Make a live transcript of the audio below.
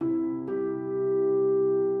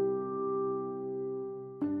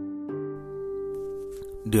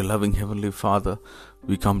Dear loving Heavenly Father,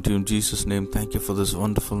 we come to you in Jesus' name. Thank you for this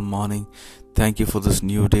wonderful morning. Thank you for this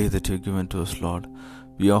new day that you've given to us, Lord.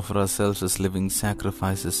 We offer ourselves as living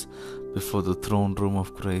sacrifices before the throne room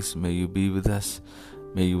of grace. May you be with us.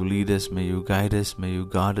 May you lead us. May you guide us. May you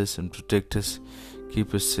guard us and protect us.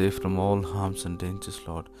 Keep us safe from all harms and dangers,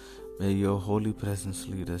 Lord. May your holy presence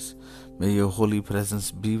lead us. May your holy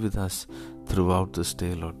presence be with us throughout this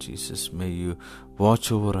day, Lord Jesus. May you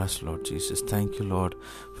watch over us, Lord Jesus. Thank you, Lord,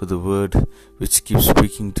 for the word which keeps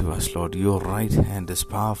speaking to us, Lord. Your right hand is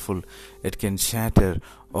powerful. It can shatter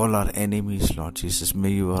all our enemies, Lord Jesus.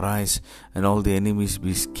 May you arise and all the enemies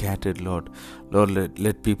be scattered, Lord. Lord,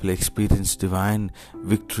 let people experience divine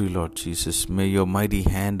victory, Lord Jesus. May your mighty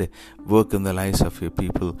hand work in the lives of your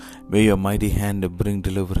people. May your mighty hand bring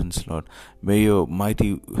deliverance, Lord. May your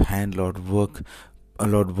mighty hand, Lord, work,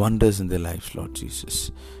 Lord, wonders in their lives, Lord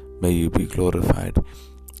Jesus. May you be glorified.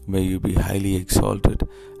 May you be highly exalted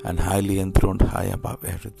and highly enthroned high above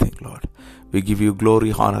everything, Lord. We give you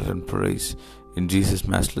glory, honor, and praise. In Jesus'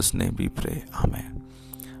 matchless name we pray. Amen.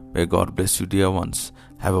 May God bless you, dear ones.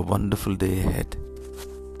 Have a wonderful day ahead.